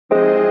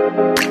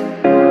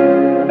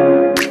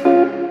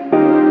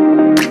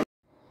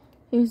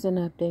Here's an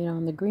update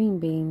on the green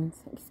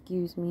beans.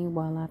 Excuse me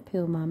while I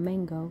peel my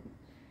mango.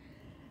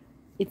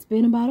 It's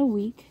been about a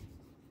week,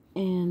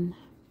 and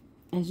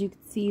as you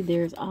can see,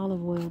 there's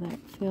olive oil that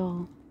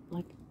fell,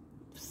 like,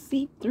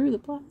 seeped through the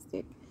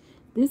plastic.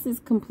 This is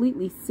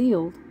completely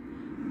sealed,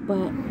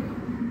 but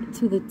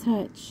to the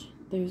touch,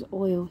 there's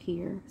oil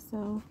here.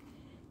 So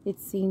it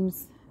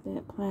seems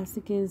that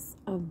plastic is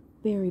a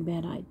very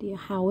bad idea.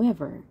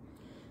 However,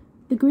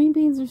 the green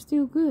beans are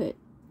still good.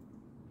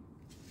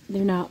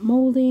 They're not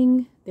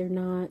molding, they're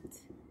not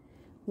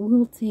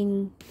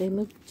wilting. They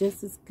look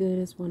just as good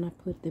as when I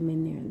put them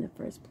in there in the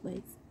first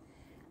place.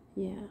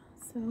 Yeah,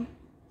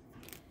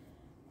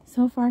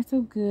 so far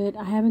so good.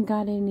 I haven't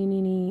gotten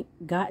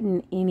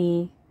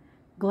any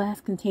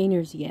glass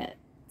containers yet,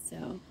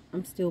 so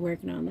I'm still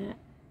working on that.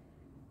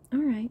 All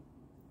right.